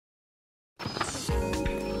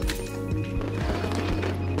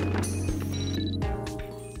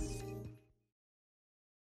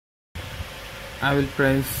I will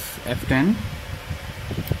press F10.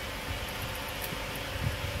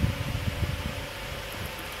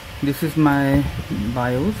 This is my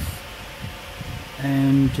BIOS,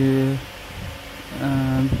 and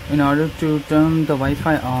in order to turn the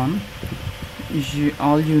Wi-Fi on,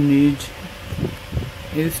 all you need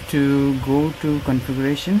is to go to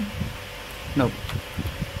configuration,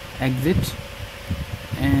 exit,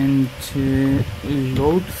 and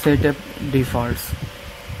load setup defaults.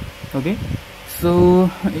 Okay, so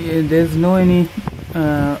there's no any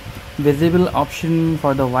visible option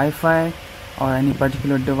for the Wi-Fi or any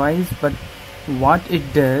particular device, but what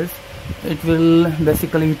it does, it will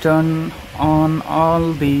basically turn on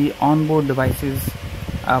all the onboard devices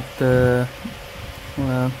of the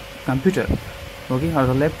computer, okay, or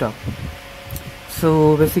the laptop.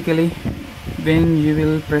 So basically when you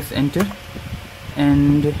will press enter,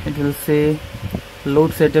 and it will say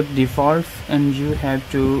load setup defaults, and you have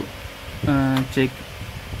to check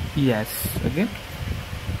yes. Okay,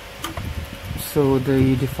 so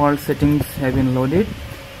the default settings have been loaded.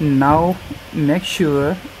 Now make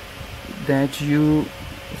sure that you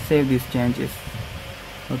save these changes,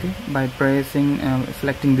 okay, by pressing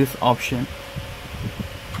selecting this option.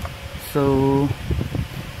 So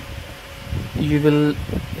you will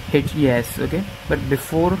hit yes. Okay, but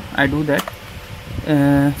before I do that,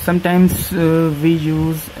 sometimes we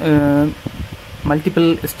use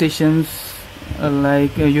multiple stations,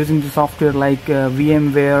 like using the software like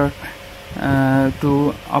VMware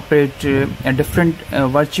to operate a different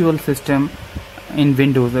virtual system in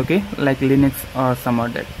Windows, okay, like Linux or some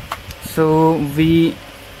other. So we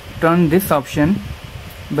turn this option,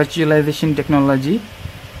 virtualization technology,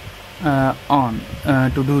 on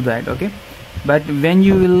to do that. Okay, but when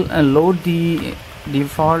you will load the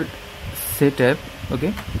default setup,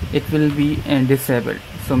 okay, it will be disabled.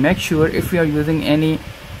 So make sure if you are using any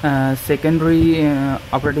secondary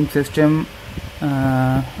operating system,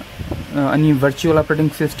 any virtual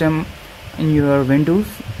operating system in your Windows,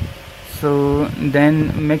 so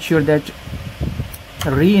then make sure that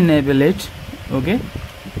re-enable it, okay,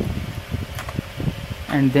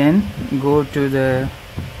 and then go to the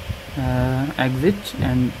exit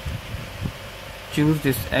and choose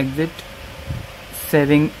this exit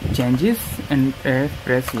saving changes and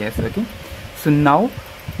press yes. Okay, so now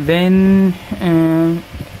when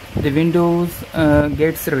the Windows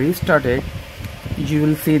gets restarted, you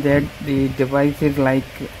will see that the devices like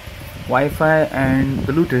Wi-Fi and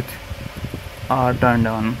Bluetooth are turned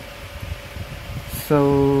on.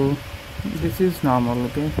 So this is normal.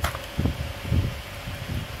 Okay,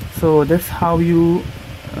 so that's how you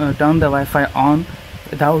turn the Wi-Fi on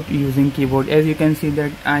without using keyboard. As you can see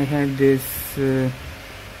that I have this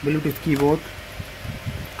Bluetooth keyboard,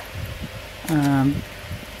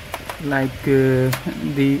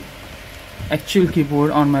 the actual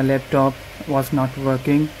keyboard on my laptop was not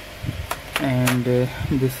working, and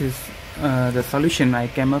this is the solution I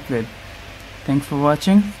came up with. Thanks for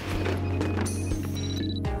watching.